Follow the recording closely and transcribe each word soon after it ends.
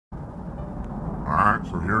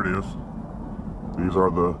Alright, so here it is. These are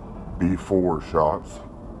the before shots.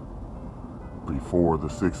 Before the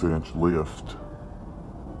 6-inch lift.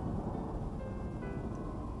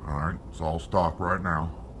 Alright, it's all stock right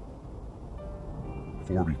now.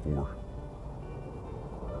 4 before.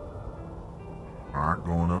 Alright,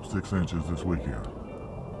 going up 6 inches this weekend.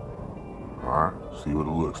 Alright, see what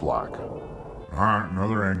it looks like. Alright,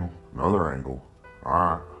 another angle.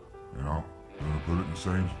 Alright, you know, I'm gonna put it in the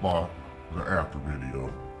same spot as the after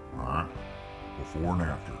video. Alright, before and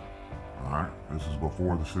after. Alright, this is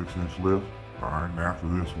before the 6-inch lift. Alright, and after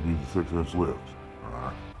this will be the 6-inch lift.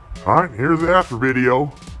 Alright. Alright, here's the after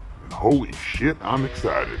video. And holy shit, I'm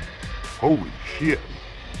excited. Holy shit.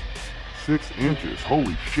 6 inches.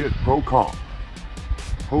 Holy shit, pro comp.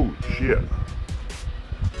 Holy shit.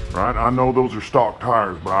 Right, I know those are stock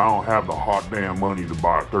tires, but I don't have the hot damn money to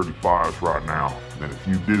buy 35s right now. And if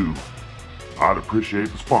you do, I'd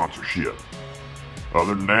appreciate the sponsorship.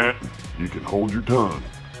 Other than that, you can hold your tongue.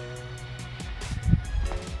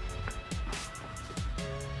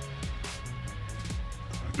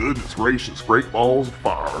 Goodness gracious, great balls of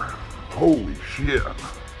fire. Holy shit.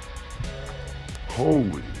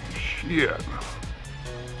 Holy shit.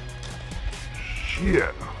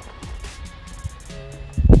 Shit.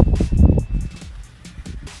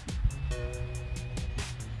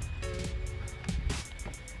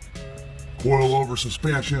 Coil over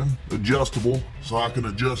suspension, adjustable, so I can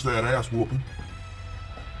adjust that ass whooping.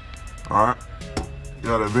 Alright.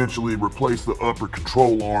 Gotta eventually replace the upper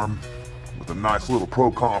control arm with a nice little pro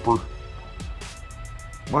comper.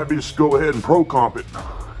 Might be just go ahead and pro comp it,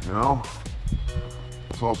 you know?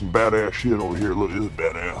 Saw some badass shit over here. Look, this is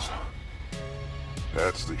badass.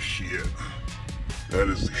 That's the shit. That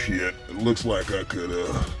is the shit. It looks like I could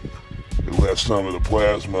have left some of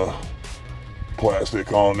the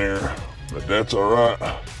plastic on there, but that's alright.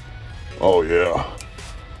 Oh yeah.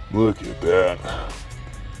 Look at that.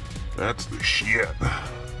 That's the shit.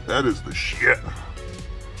 That is the shit.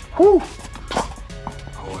 Whew.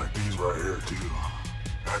 I like these right here too.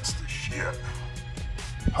 That's the shit.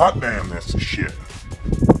 Hot damn, that's the shit.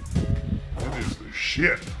 That is the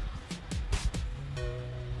shit.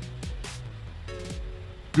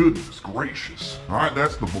 Goodness gracious. Alright,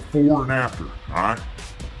 that's the before and after. Alright.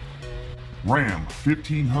 Ram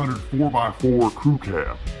 1500 4x4 crew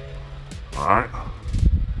cab. Alright.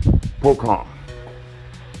 Procom.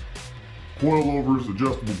 Coilovers,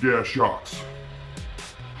 adjustable gas shocks.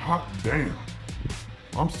 Hot damn.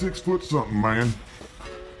 I'm 6 foot something, man.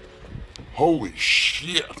 Holy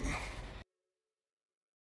shit.